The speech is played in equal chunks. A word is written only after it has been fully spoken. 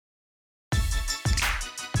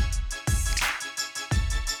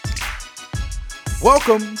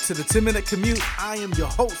Welcome to the 10-Minute Commute. I am your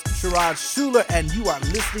host, Sherrod Schuler, and you are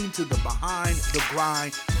listening to the Behind the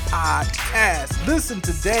Grind podcast. Listen,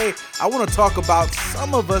 today I want to talk about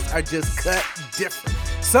some of us are just cut different.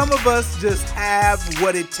 Some of us just have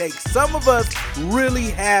what it takes. Some of us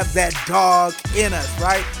really have that dog in us,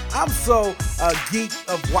 right? I'm so a geek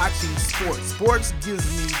of watching sports. Sports gives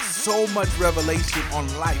me so much revelation on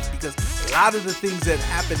life because a lot of the things that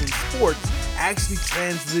happen in sports actually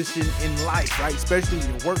transition in life, right? Especially in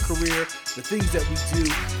your work career, the things that we do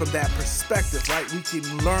from that perspective, right? We can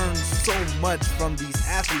learn so much from these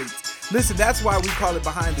athletes. Listen, that's why we call it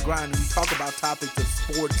Behind the Grind, and we talk about topics of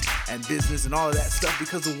sports and business and all of that stuff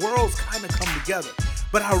because the worlds kind of come together.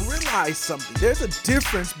 But I realized something. There's a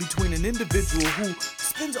difference between an individual who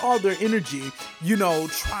spends all their energy,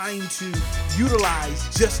 trying to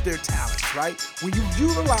utilize just their talents, right? When you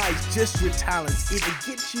utilize just your talents, it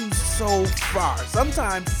gets you so far.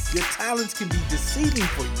 Sometimes your talents can be deceiving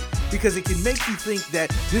for you because it can make you think that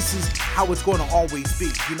this is how it's going to always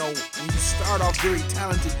be. When you start off very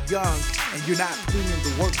talented young and you're not putting in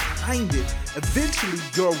the work behind it, eventually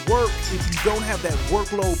your work, if you don't have that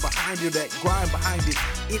workload behind it, that grind behind it,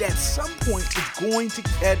 it at some point is going to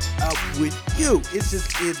catch up with you. It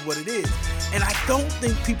just is what it is. And I don't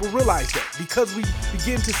think people realize that because we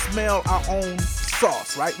begin to smell our own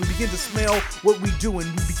sauce, right? We begin to smell what we do and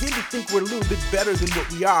we begin to think we're a little bit better than what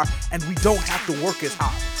we are and we don't have to work as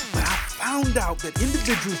hard. But I found out that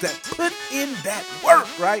individuals that put in that work,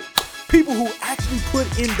 right? People who actually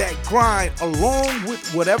put in that grind along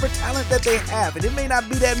with whatever talent that they have, and it may not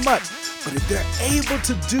be that much, but if they're able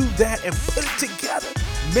to do that and put it together,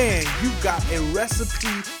 man, you got a recipe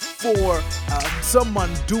for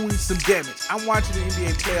someone doing some damage. I'm watching the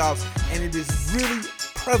NBA playoffs, and it is really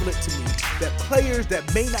prevalent to me that players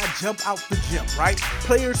that may not jump out the gym, right?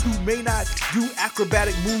 Players who may not do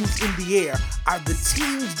acrobatic moves in the air are the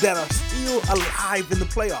teams that are still alive in the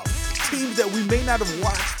playoffs. Teams that we may not have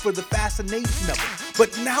watched for the fascination of it.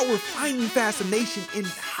 But now we're finding fascination in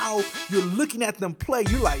how you're looking at them play.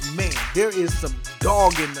 You're like, man, there is some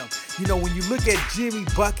dog in them. When you look at Jimmy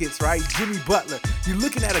Buckets, right? Jimmy Butler, you're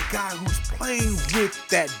looking at a guy who's playing with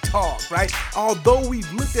that dog, right? Although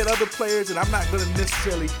we've looked at other players, and I'm not going to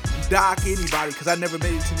necessarily dock anybody because I never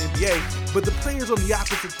made it to the NBA, but the players on the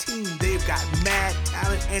opposite team, they've got mad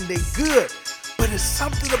talent and they good. But it's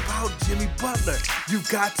something about Jimmy Butler. You've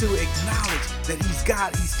got to acknowledge that he's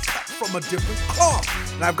cut from a different cloth.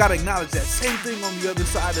 And I've got to acknowledge that. Same thing on the other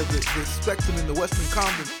side of the spectrum in the Western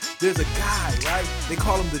Conference. There's a guy, right? They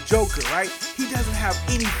call him the Joker, right? He doesn't have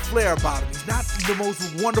any flair about him. He's not the most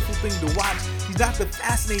wonderful thing to watch. He's not the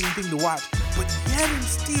fascinating thing to watch. But yet and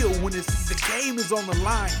still, when the game is on the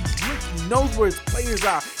line, he's looking, he knows where his players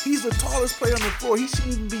are. He's the tallest player on the floor. He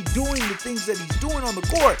shouldn't even be doing the things that he's doing on the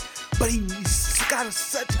court. But he's got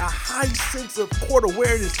such a high sense of court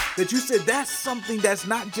awareness that you said that's something that's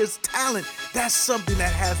not just talent. That's something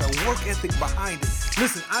that has a work ethic behind it.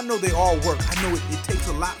 Listen, I know they all work. I know it takes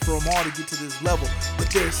a lot for them all to get to this level. But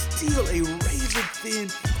there's still a razor thin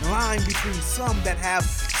line between some that have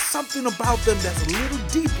something about them that's a little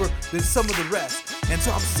deeper than some of the rest. And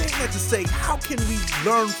so I'm saying that to say, how can we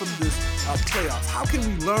learn from this playoffs? How can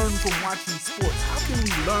we learn from watching sports? How can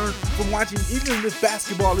we learn from watching, even if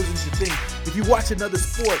basketball isn't your thing, if you watch another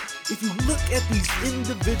sport, if you look at these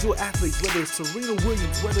individual athletes, whether it's Serena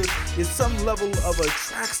Williams, whether it's some level of a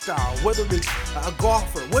track star, whether it's a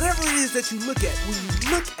golfer, whatever it is that you look at, when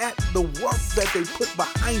you look at the work that they put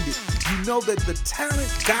behind it, you know that the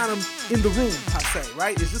talent got them in the room, I say,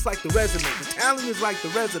 right? It's just like the resume. The talent is like the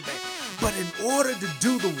resume. But in order to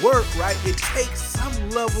do the work, right, it takes some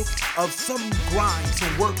level of some grind,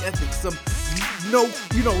 some work ethic,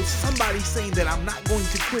 somebody saying that I'm not going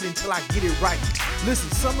to quit until I get it right.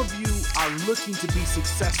 Listen, some of you are looking to be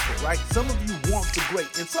successful, right? Some of you want the great,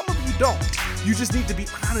 and some of you don't. You just need to be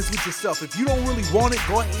honest with yourself. If you don't really want it,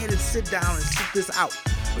 go ahead and sit down and sit this out.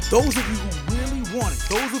 But those of you who really want it,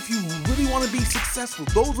 those of you who really want to be successful,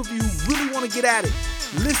 those of you who really want to get at it,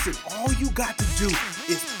 listen, all you got to do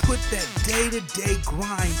is put that day-to-day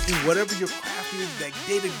grind in whatever your craft is, that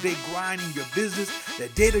day-to-day grind in your business,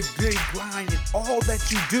 that day-to-day grind in all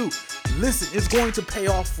that you do. Listen, it's going to pay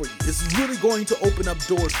off for you. It's really going to open up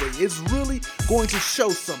doors for you. It's really going to show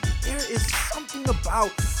something. There is something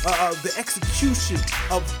about the execution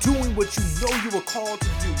of doing what you know you were called to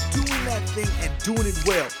do, doing that thing and doing it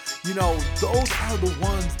well.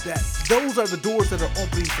 Those are the doors that are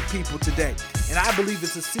opening for people today. And I believe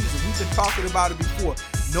it's a season. We've been talking about it before.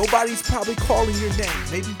 Nobody's probably calling your name.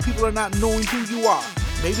 Maybe people are not knowing who you are.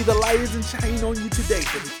 Maybe the light isn't shining on you today.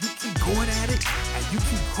 But if you keep going at it and you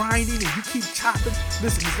keep grinding and you keep chopping.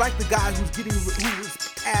 Listen, it's like the guy who was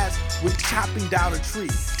tasked with chopping down a tree.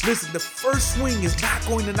 Listen, the first swing is not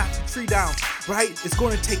going to knock the tree down, right? It's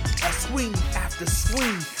going to take a swing after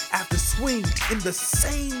swing after swing in the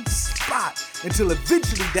same spot until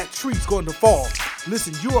eventually that tree's going to fall.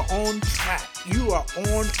 Listen, you are on track. You are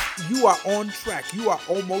on track. You are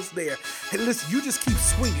almost there. Hey, listen, you just keep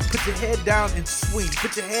swinging. Put your head down and swing.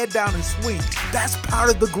 Put your head down and swing. That's part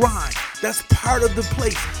of the grind. That's part of the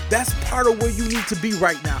place. That's part of where you need to be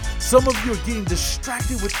right now. Some of you are getting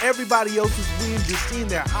distracted with everybody else's wins. You're seeing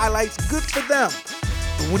their highlights. Good for them.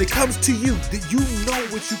 But when it comes to you, that you know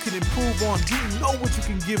what you can improve on. You know what you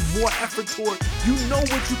can give more effort toward. You know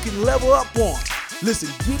what you can level up on. Listen,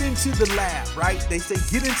 get into the lab, right? They say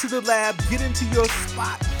get into the lab, get into your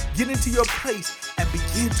spot, get into your place, and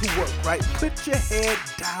begin to work, right? Put your head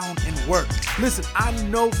down and work. Listen, I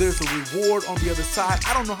know there's a reward on the other side.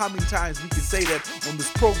 I don't know how many times we can say that on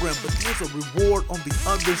this program, but there's a reward on the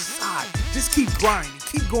other side. Just keep grinding,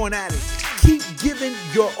 keep going at it, keep giving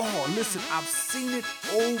your all. Listen, I've seen it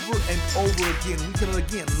over and over again. We can,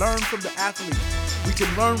 again, learn from the athletes. We can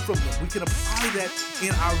learn from them. We can apply that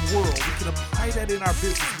in our world. We can apply that in our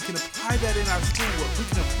business. We can apply that in our schoolwork. We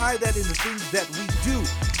can apply that in the things that we do.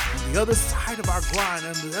 On the other side of our grind,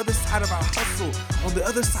 on the other side of our hustle, on the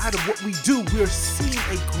other side of what we do, we're seeing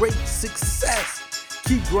a great success.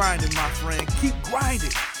 Keep grinding, my friend. Keep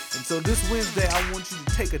grinding. And so this Wednesday, I want you to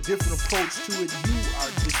take a different approach to it.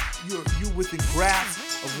 You're within grasp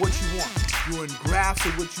of what you want. You're in grasp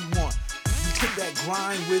of what you want. You put that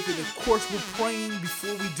grind with it. Of course, we're praying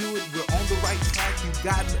before we do it. We're on the right track. You've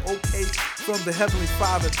gotten okay from the Heavenly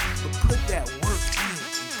Father. But put that work in,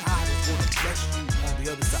 and God is going to bless you on the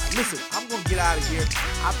other side. Listen, I'm going to get out of here.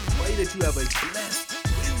 I pray that you have a blessed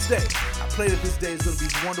Wednesday. I pray that this day is going to be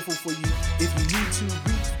wonderful for you. If you need to,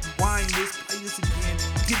 rewind this, play this again,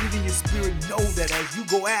 get it in your spirit. Know that as you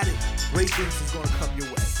go at it, great things is going to come your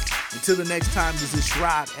way. Until the next time, this is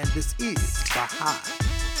Sherrod, and this is Behind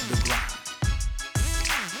the Grind.